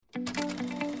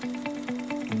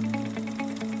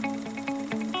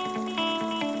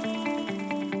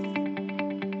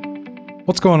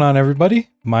What's going on, everybody?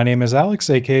 My name is Alex,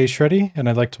 aka Shreddy, and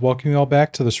I'd like to welcome you all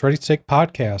back to the Shreddy Stick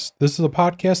Podcast. This is a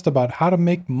podcast about how to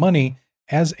make money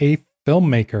as a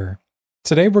filmmaker.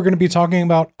 Today, we're going to be talking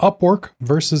about Upwork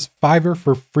versus Fiverr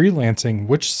for freelancing.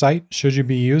 Which site should you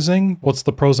be using? What's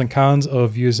the pros and cons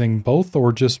of using both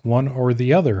or just one or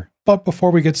the other? But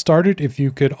before we get started, if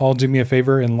you could all do me a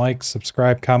favor and like,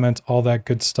 subscribe, comment, all that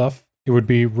good stuff, it would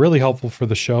be really helpful for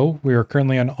the show. We are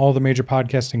currently on all the major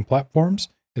podcasting platforms,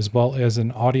 as well as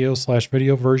an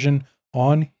audio/video version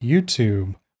on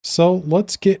YouTube. So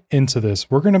let's get into this.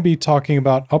 We're going to be talking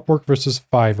about Upwork versus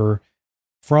Fiverr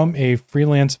from a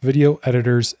freelance video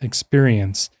editor's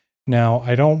experience. Now,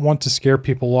 I don't want to scare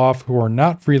people off who are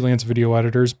not freelance video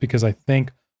editors because I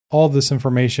think all this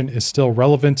information is still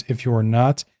relevant if you are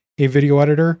not a video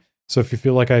editor. So if you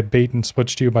feel like I bait and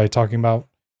switched you by talking about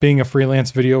being a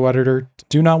freelance video editor,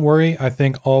 do not worry. I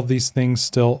think all of these things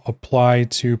still apply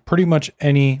to pretty much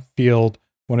any field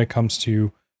when it comes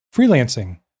to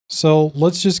freelancing. So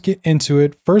let's just get into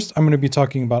it. First, I'm going to be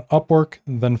talking about Upwork,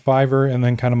 then Fiverr, and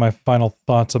then kind of my final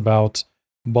thoughts about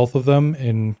both of them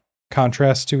in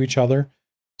contrast to each other.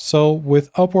 So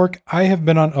with Upwork, I have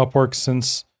been on Upwork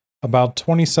since about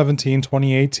 2017,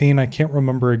 2018. I can't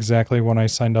remember exactly when I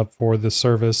signed up for the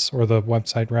service, or the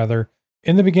website rather.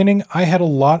 In the beginning, I had a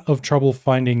lot of trouble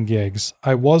finding gigs.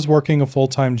 I was working a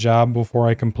full-time job before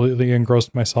I completely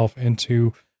engrossed myself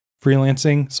into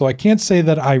freelancing, so I can't say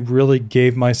that I really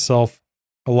gave myself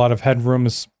a lot of headroom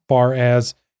as far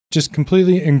as just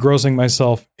completely engrossing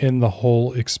myself in the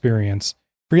whole experience.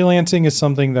 Freelancing is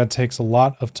something that takes a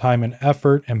lot of time and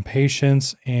effort and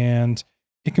patience, and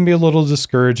it can be a little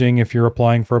discouraging if you're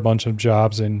applying for a bunch of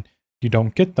jobs and you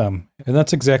don't get them. And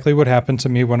that's exactly what happened to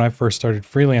me when I first started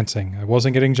freelancing. I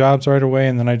wasn't getting jobs right away,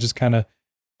 and then I just kind of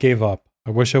gave up. I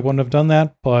wish I wouldn't have done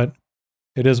that, but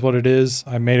it is what it is.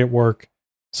 I made it work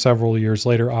several years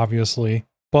later, obviously.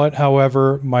 But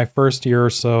however, my first year or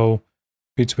so,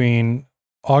 between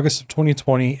August of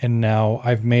 2020 and now,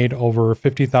 I've made over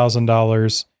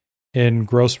 $50,000 in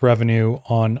gross revenue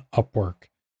on Upwork.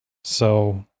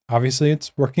 So obviously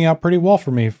it's working out pretty well for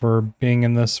me for being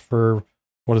in this for,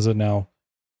 what is it now,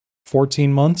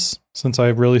 14 months since I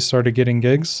really started getting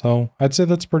gigs. So I'd say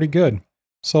that's pretty good.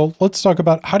 So let's talk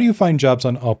about, how do you find jobs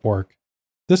on Upwork?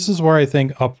 This is where I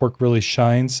think Upwork really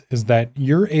shines, is that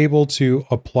you're able to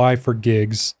apply for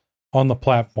gigs on the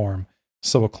platform.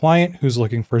 So a client who's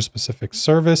looking for a specific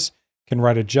service can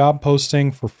write a job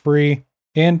posting for free,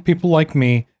 and people like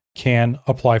me can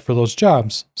apply for those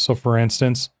jobs. So for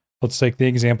instance, let's take the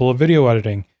example of video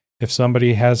editing. If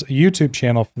somebody has a YouTube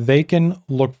channel, they can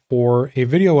look for a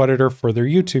video editor for their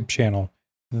YouTube channel.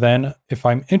 Then if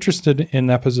I'm interested in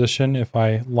that position, if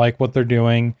I like what they're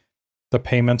doing, the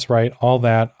payments right, all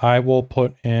that, I will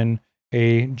put in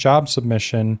a job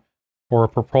submission or a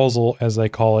proposal, as they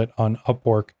call it on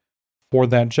Upwork, for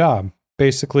that job.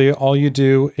 Basically, all you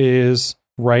do is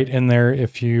write in there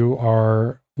if you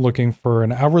are looking for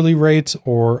an hourly rate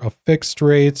or a fixed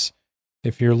rate.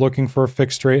 If you're looking for a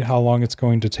fixed rate, how long it's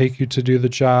going to take you to do the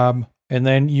job. And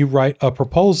then you write a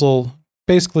proposal,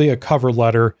 basically a cover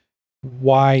letter,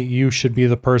 why you should be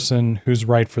the person who's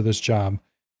right for this job.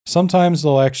 Sometimes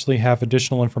they'll actually have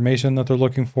additional information that they're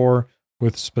looking for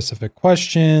with specific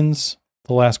questions.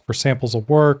 They'll ask for samples of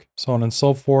work, so on and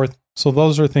so forth. So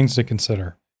those are things to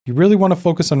consider. You really want to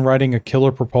focus on writing a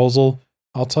killer proposal.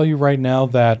 I'll tell you right now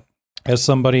that as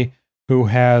somebody who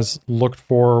has looked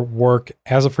for work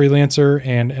as a freelancer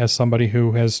and as somebody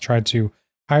who has tried to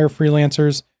hire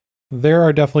freelancers, there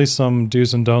are definitely some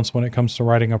do's and don'ts when it comes to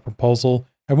writing a proposal.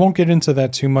 I won't get into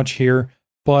that too much here,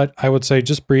 but I would say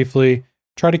just briefly,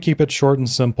 try to keep it short and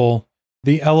simple.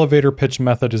 The elevator pitch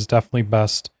method is definitely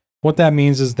best. What that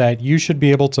means is that you should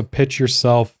be able to pitch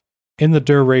yourself in the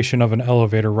duration of an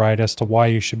elevator ride as to why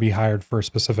you should be hired for a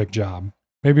specific job.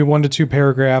 Maybe 1 to 2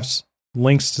 paragraphs,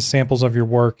 links to samples of your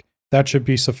work. That should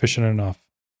be sufficient enough.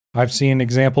 I've seen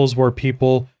examples where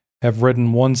people have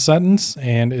written one sentence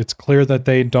and it's clear that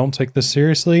they don't take this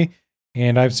seriously.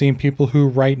 And I've seen people who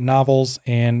write novels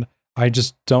and I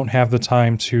just don't have the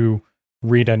time to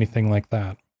read anything like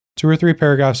that. 2 or 3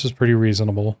 paragraphs is pretty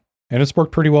reasonable, and it's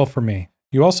worked pretty well for me.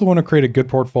 You also want to create a good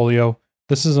portfolio.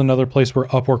 This is another place where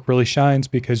Upwork really shines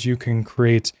because you can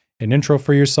create an intro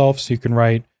for yourself, so you can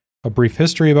write a brief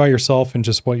history about yourself and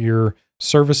just what your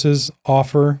services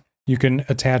offer. You can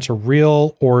attach a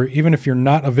reel, or even if you're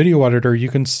not a video editor, you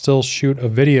can still shoot a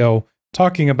video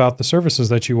talking about the services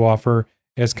that you offer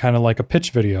as kind of like a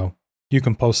pitch video. You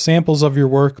can post samples of your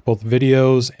work, both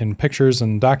videos and pictures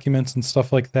and documents and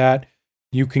stuff like that.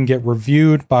 You can get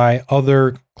reviewed by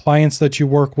other clients that you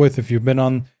work with if you've been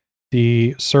on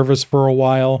the service for a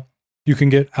while. You can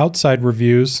get outside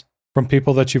reviews from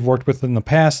people that you've worked with in the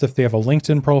past. If they have a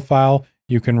LinkedIn profile,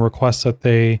 you can request that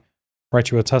they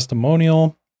write you a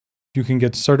testimonial. You can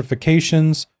get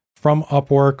certifications from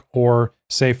Upwork, or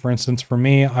say, for instance, for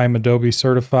me, I'm Adobe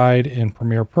certified in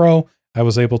Premiere Pro. I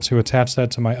was able to attach that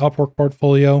to my Upwork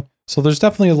portfolio. So there's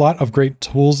definitely a lot of great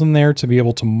tools in there to be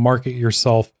able to market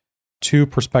yourself to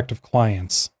prospective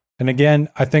clients. And again,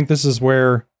 I think this is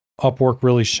where Upwork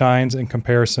really shines in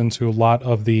comparison to a lot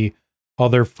of the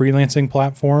other freelancing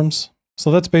platforms.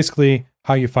 So that's basically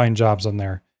how you find jobs on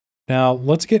there. Now,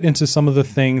 let's get into some of the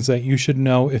things that you should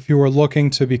know if you are looking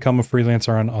to become a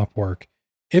freelancer on Upwork.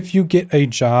 If you get a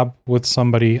job with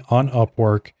somebody on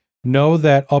Upwork, know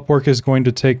that Upwork is going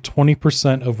to take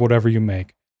 20% of whatever you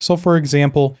make. So for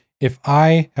example, if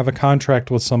I have a contract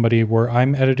with somebody where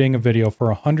I'm editing a video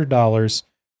for $100,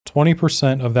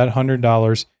 20% of that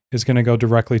 $100 is going to go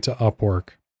directly to Upwork.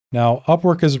 Now,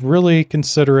 Upwork is really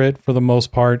considerate for the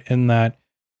most part in that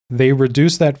they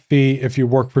reduce that fee if you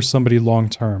work for somebody long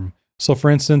term. So for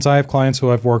instance, I have clients who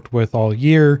I've worked with all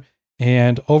year,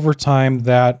 and over time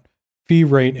that fee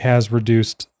rate has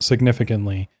reduced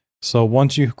significantly. So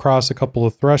once you cross a couple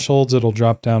of thresholds, it'll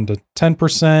drop down to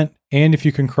 10%. And if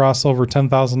you can cross over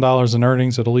 $10,000 in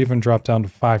earnings, it'll even drop down to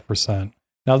 5%.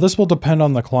 Now, this will depend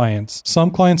on the clients.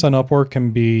 Some clients on Upwork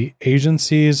can be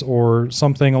agencies or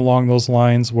something along those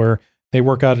lines where they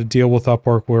work out a deal with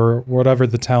Upwork where whatever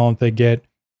the talent they get,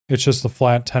 it's just a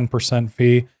flat 10%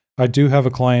 fee. I do have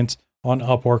a client on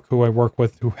Upwork who I work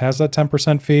with who has that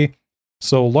 10% fee.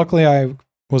 So luckily I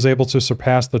was able to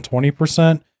surpass the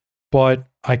 20%, but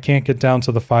I can't get down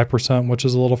to the 5%, which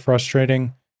is a little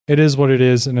frustrating. It is what it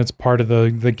is, and it's part of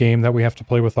the game that we have to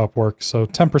play with Upwork. So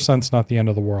 10% is not the end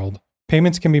of the world.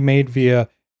 Payments can be made via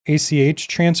ACH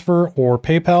transfer or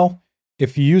PayPal.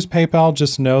 If you use PayPal,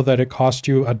 just know that it costs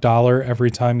you $1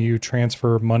 every time you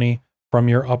transfer money from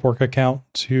your Upwork account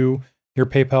to your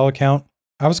PayPal account.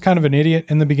 I was kind of an idiot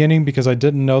in the beginning because I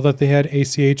didn't know that they had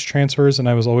ACH transfers and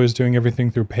I was always doing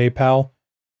everything through PayPal.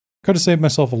 Could have saved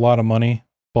myself a lot of money,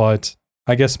 but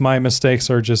I guess my mistakes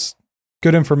are just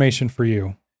good information for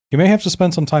you. You may have to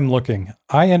spend some time looking.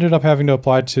 I ended up having to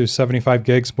apply to 75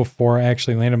 gigs before I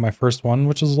actually landed my first one,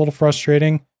 which is a little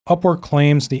frustrating. Upwork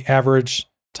claims the average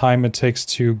time it takes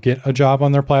to get a job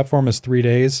on their platform is 3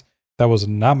 days. That was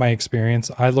not my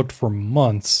experience. I looked for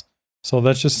months. So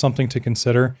that's just something to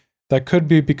consider. That could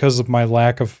be because of my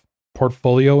lack of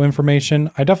portfolio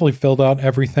information. I definitely filled out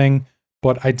everything,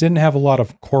 but I didn't have a lot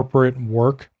of corporate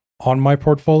work on my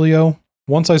portfolio.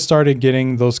 Once I started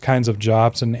getting those kinds of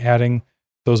jobs and adding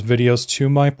those videos to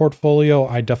my portfolio,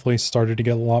 I definitely started to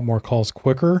get a lot more calls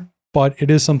quicker. But it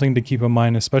is something to keep in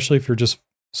mind, especially if you're just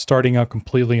starting out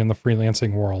completely in the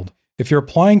freelancing world. If you're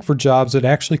applying for jobs, it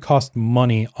actually costs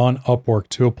money on Upwork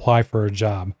to apply for a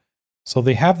job. So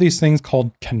they have these things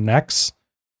called connects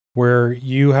where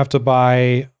you have to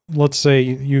buy, let's say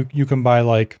you can buy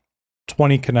like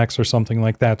 20 connects or something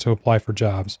like that to apply for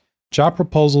jobs. Job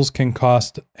proposals can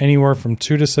cost anywhere from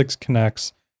 2 to 6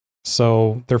 connects.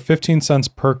 So they're 15 cents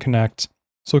per connect.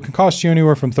 So it can cost you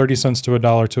anywhere from 30 cents to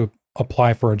 $1 to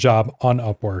apply for a job on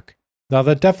Upwork. Now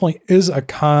that definitely is a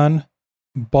con,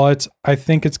 but I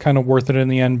think it's kind of worth it in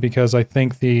the end because I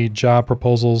think the job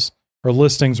proposals or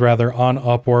listings rather on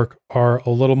Upwork are a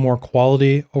little more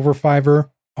quality over Fiverr.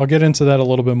 I'll get into that a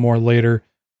little bit more later,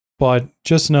 but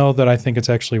just know that I think it's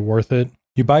actually worth it.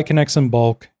 You buy connects in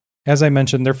bulk. As I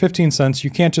mentioned, they're 15 cents. You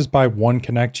can't just buy one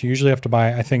connect. You usually have to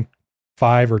buy, I think,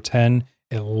 5 or 10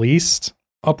 at least.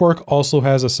 Upwork also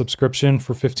has a subscription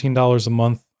for $15 a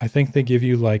month. I think they give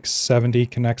you like 70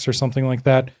 connects or something like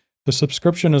that. The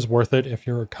subscription is worth it if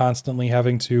you're constantly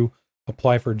having to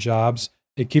apply for jobs.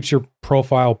 It keeps your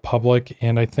profile public,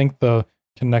 and I think the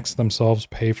connects themselves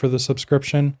pay for the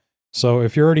subscription. So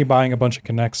if you're already buying a bunch of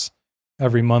connects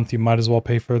every month, you might as well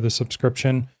pay for the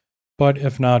subscription. But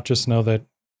if not, just know that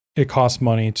it costs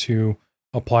money to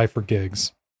apply for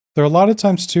gigs. There are a lot of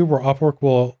times too where Upwork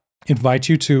will invite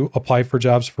you to apply for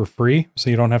jobs for free, so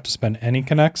you don't have to spend any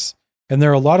connects. And there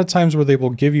are a lot of times where they will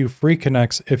give you free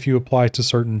connects if you apply to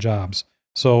certain jobs.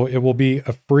 So it will be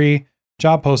a free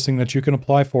job posting that you can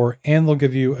apply for, and they'll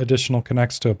give you additional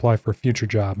connects to apply for future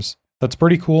jobs. That's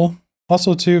pretty cool.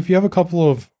 Also too, if you have a couple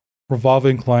of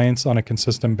revolving clients on a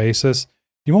consistent basis,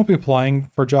 you won't be applying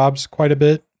for jobs quite a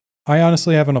bit. I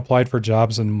honestly haven't applied for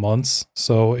jobs in months,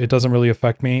 so it doesn't really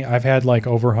affect me. I've had like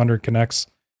over 100 connects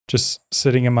just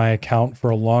sitting in my account for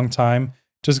a long time,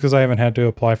 just because I haven't had to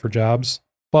apply for jobs,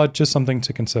 but just something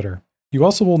to consider. You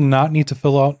also will not need to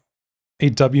fill out a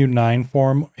W-9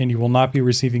 form, and you will not be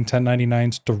receiving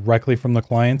 1099s directly from the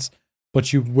clients,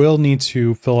 but you will need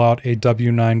to fill out a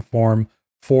W-9 form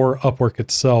for Upwork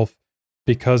itself,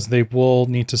 because they will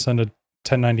need to send a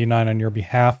 1099 on your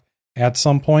behalf at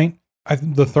some point.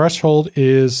 The threshold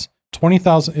is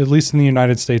 20,000, at least in the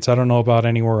United States. I don't know about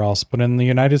anywhere else, but in the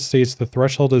United States, the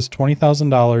threshold is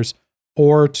 $20,000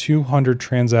 or 200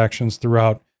 transactions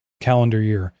throughout calendar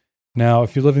year. Now,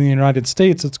 if you live in the United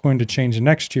States, it's going to change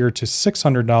next year to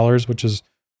 $600, which is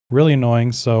really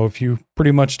annoying. So if you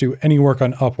pretty much do any work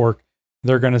on Upwork,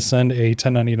 they're going to send a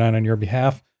 1099 on your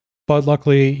behalf. But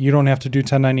luckily, you don't have to do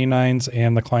 1099s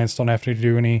and the clients don't have to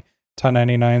do any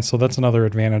 1099s. So that's another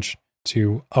advantage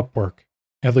to Upwork,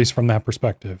 at least from that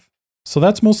perspective. So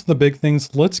that's most of the big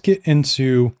things. Let's get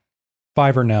into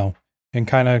Fiverr now and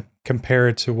kind of compare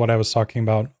it to what I was talking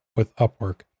about with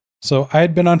Upwork. So I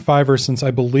had been on Fiverr since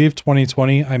I believe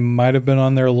 2020. I might have been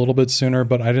on there a little bit sooner,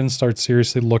 but I didn't start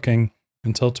seriously looking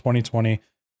until 2020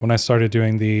 when I started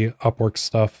doing the Upwork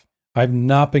stuff. I've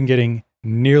not been getting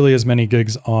nearly as many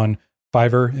gigs on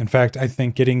Fiverr. In fact, I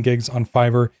think getting gigs on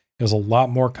Fiverr is a lot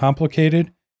more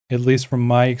complicated, at least from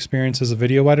my experience as a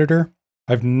video editor.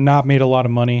 I've not made a lot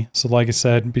of money. So like I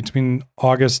said, between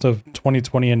August of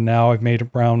 2020 and now, I've made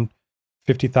around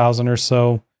 50,000 or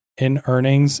so in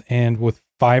earnings. And with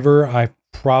Fiverr, I've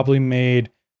probably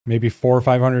made maybe $400 or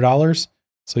 $500.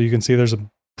 So you can see there's a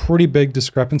pretty big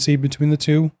discrepancy between the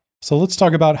two. So let's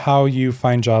talk about how you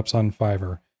find jobs on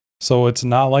Fiverr. So it's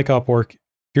not like Upwork.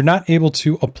 You're not able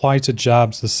to apply to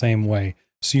jobs the same way.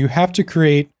 So you have to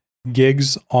create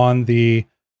gigs on the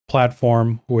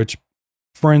platform, which,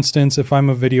 for instance, if I'm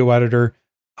a video editor,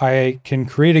 I can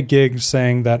create a gig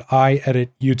saying that I edit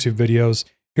YouTube videos.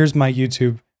 Here's my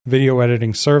YouTube video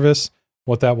editing service,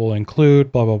 what that will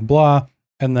include, blah, blah, blah.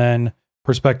 And then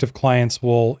prospective clients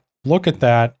will look at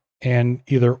that and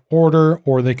either order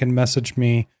or they can message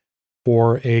me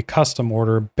for a custom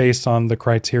order based on the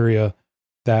criteria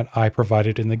that I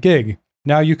provided in the gig.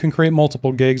 Now you can create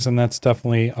multiple gigs and that's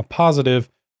definitely a positive,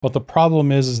 but the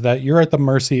problem is that you're at the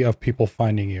mercy of people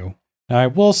finding you. Now I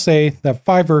will say that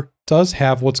Fiverr does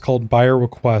have what's called buyer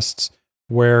requests,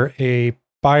 where a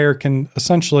buyer can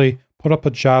essentially put up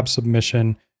a job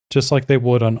submission just like they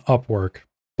would on Upwork,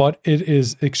 but it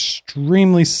is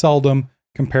extremely seldom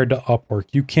compared to Upwork.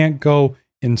 You can't go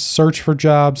and search for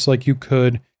jobs like you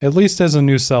could, at least as a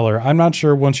new seller. I'm not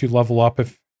sure once you level up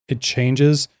if it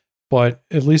changes, but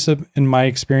at least in my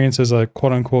experience as a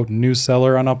quote unquote new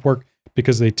seller on Upwork,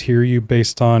 because they tier you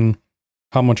based on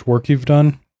how much work you've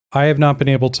done, I have not been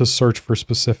able to search for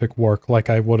specific work like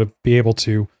I would be able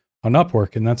to on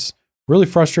Upwork. And that's really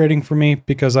frustrating for me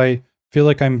because I feel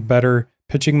like I'm better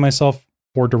pitching myself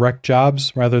for direct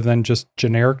jobs rather than just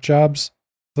generic jobs.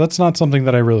 That's not something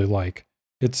that I really like.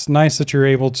 It's nice that you're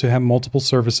able to have multiple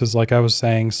services, like I was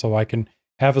saying, so I can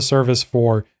have a service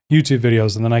for YouTube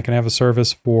videos, and then I can have a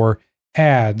service for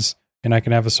ads, and I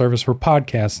can have a service for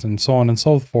podcasts, and so on and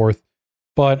so forth.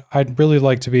 But I'd really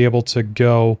like to be able to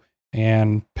go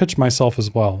and pitch myself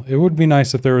as well. It would be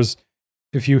nice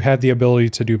if you had the ability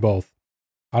to do both.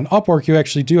 On Upwork, you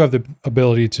actually do have the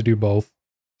ability to do both.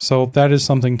 So that is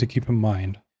something to keep in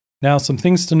mind. Now, some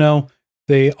things to know.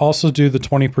 They also do the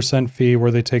 20% fee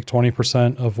where they take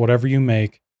 20% of whatever you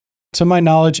make. To my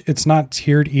knowledge, it's not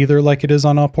tiered either like it is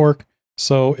on Upwork.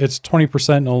 So it's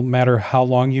 20% no matter how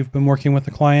long you've been working with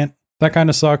the client. That kind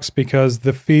of sucks because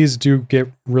the fees do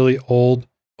get really old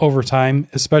over time,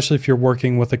 especially if you're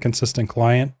working with a consistent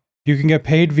client. You can get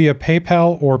paid via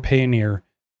PayPal or Payoneer.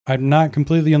 I'm not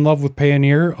completely in love with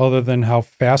Payoneer other than how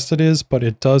fast it is, but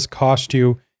it does cost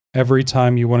you every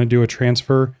time you want to do a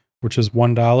transfer, which is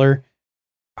 $1.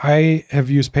 I have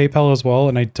used PayPal as well,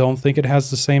 and I don't think it has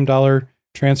the same dollar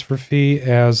transfer fee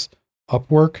as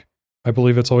Upwork. I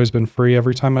believe it's always been free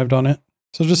every time I've done it.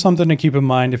 So just something to keep in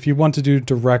mind. If you want to do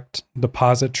direct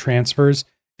deposit transfers,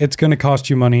 it's going to cost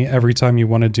you money every time you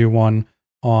want to do one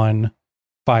on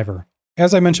Fiverr.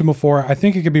 As I mentioned before, I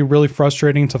think it could be really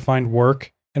frustrating to find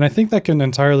work, and I think that can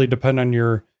entirely depend on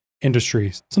your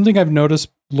industry. Something I've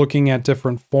noticed looking at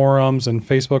different forums and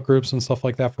Facebook groups and stuff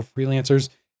like that for freelancers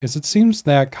is it seems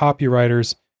that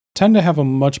copywriters tend to have a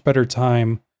much better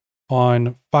time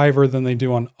on Fiverr than they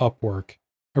do on Upwork.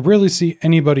 I rarely see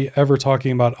anybody ever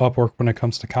talking about Upwork when it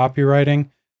comes to copywriting.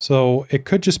 So it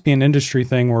could just be an industry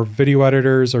thing where video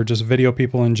editors or just video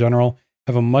people in general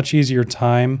have a much easier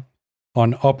time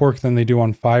on Upwork than they do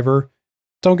on Fiverr.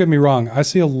 Don't get me wrong. I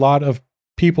see a lot of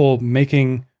people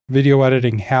making video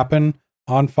editing happen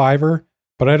on Fiverr,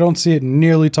 but I don't see it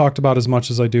nearly talked about as much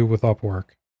as I do with Upwork.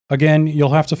 Again,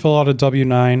 you'll have to fill out a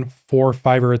W-9 for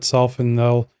Fiverr itself, and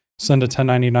they'll send a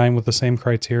 1099 with the same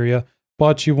criteria.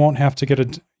 But you won't have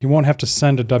to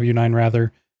send a W-9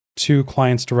 rather to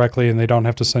clients directly, and they don't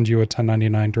have to send you a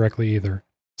 1099 directly either.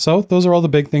 So those are all the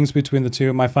big things between the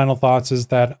two. My final thoughts is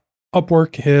that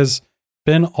Upwork has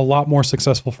been a lot more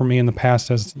successful for me in the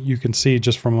past, as you can see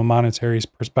just from a monetary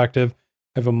perspective.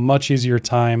 I have a much easier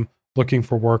time looking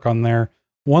for work on there.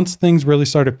 Once things really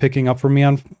started picking up for me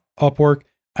on Upwork,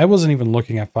 I wasn't even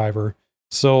looking at Fiverr.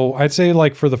 So I'd say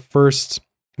like for the first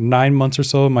 9 months or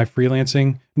so of my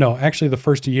freelancing, no, actually the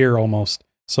first year almost.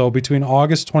 So between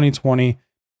August 2020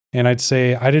 and I'd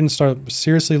say I didn't start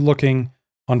seriously looking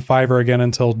on Fiverr again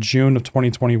until June of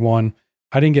 2021.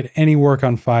 I didn't get any work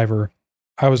on Fiverr.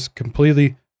 I was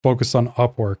completely focused on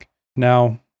Upwork.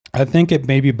 Now, I think it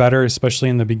may be better, especially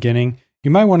in the beginning.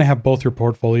 You might want to have both your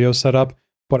portfolios set up,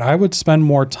 but I would spend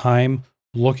more time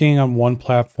looking on one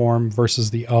platform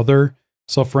versus the other.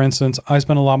 So for instance, I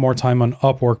spent a lot more time on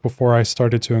Upwork before I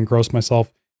started to engross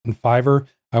myself in Fiverr.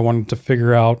 I wanted to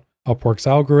figure out Upwork's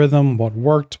algorithm, what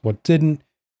worked, what didn't.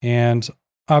 And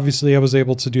obviously I was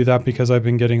able to do that because I've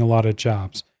been getting a lot of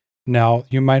jobs. Now,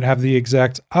 you might have the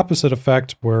exact opposite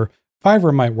effect where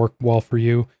Fiverr might work well for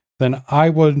you. Then I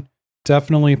would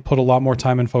definitely put a lot more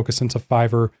time and focus into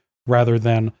Fiverr rather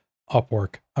than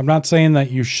Upwork. I'm not saying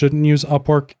that you shouldn't use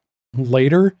Upwork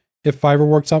later if Fiverr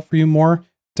works out for you more.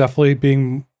 Definitely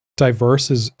being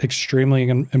diverse is extremely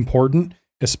important,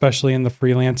 especially in the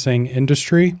freelancing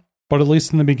industry. But at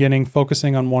least in the beginning,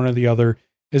 focusing on one or the other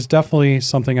is definitely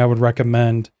something I would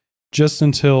recommend just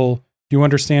until you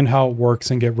understand how it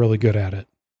works and get really good at it.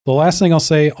 The last thing I'll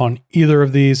say on either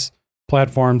of these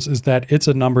platforms is that it's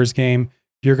a numbers game.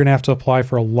 You're going to have to apply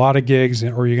for a lot of gigs,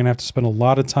 or you're going to have to spend a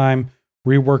lot of time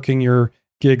reworking your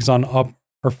gigs on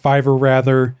Fiverr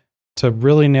rather, to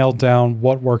really nail down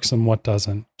what works and what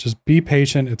doesn't. Just be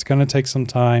patient. It's going to take some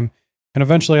time. And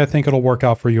eventually I think it'll work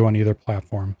out for you on either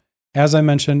platform. As I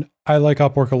mentioned, I like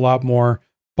Upwork a lot more,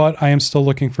 but I am still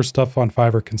looking for stuff on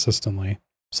Fiverr consistently.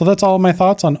 So that's all of my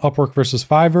thoughts on Upwork versus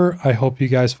Fiverr. I hope you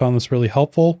guys found this really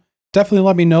helpful. Definitely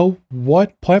let me know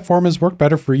what platform has worked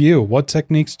better for you. What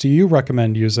techniques do you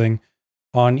recommend using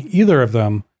on either of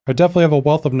them? I definitely have a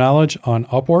wealth of knowledge on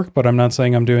Upwork, but I'm not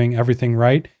saying I'm doing everything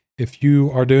right. If you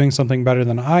are doing something better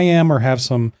than I am or have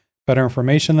some better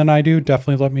information than I do,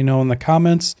 definitely let me know in the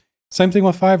comments. Same thing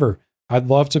with Fiverr. I'd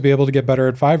love to be able to get better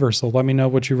at Fiverr, so let me know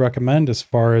what you recommend as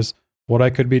far as what I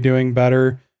could be doing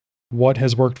better, what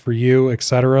has worked for you,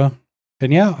 etc.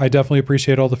 And yeah, I definitely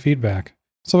appreciate all the feedback.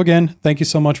 So again, thank you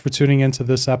so much for tuning into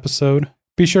this episode.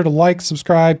 Be sure to like,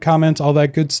 subscribe, comment, all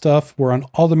that good stuff. We're on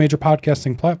all the major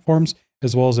podcasting platforms,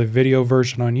 as well as a video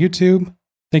version on YouTube.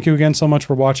 Thank you again so much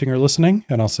for watching or listening,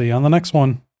 and I'll see you on the next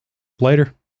one.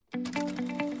 Later.